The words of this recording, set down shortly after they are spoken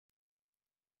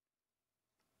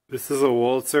This is a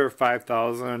Wurlitzer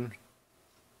 5000,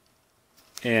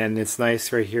 and it's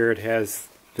nice right here. It has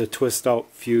the twist out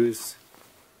fuse.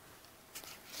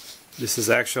 This is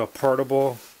actually a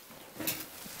portable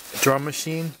drum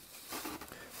machine,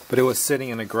 but it was sitting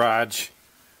in a garage.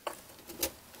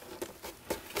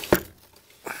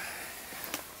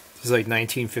 This is like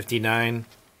 1959,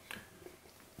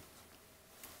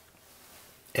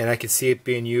 and I could see it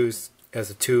being used as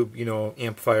a tube, you know,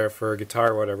 amplifier for a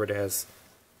guitar or whatever. It has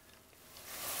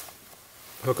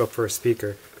hook up for a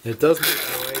speaker. And it does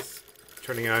make noise,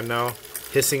 turning on now,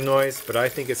 hissing noise, but I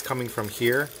think it's coming from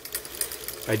here.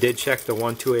 I did check the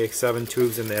 12AX7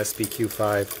 tubes in the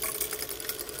SPQ5.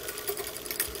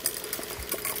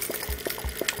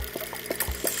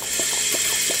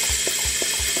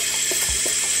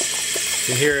 You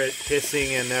can hear it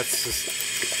hissing, and that's just...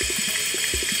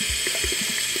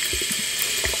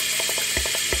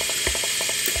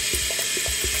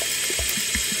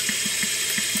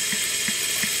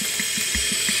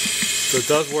 So it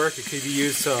does work. It could be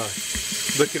used to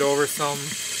lick it over some.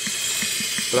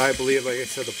 But I believe, like I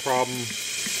said, the problem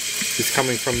is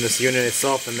coming from this unit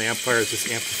itself, and the amplifier is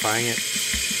just amplifying it.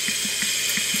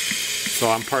 So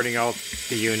I'm parting out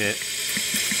the unit.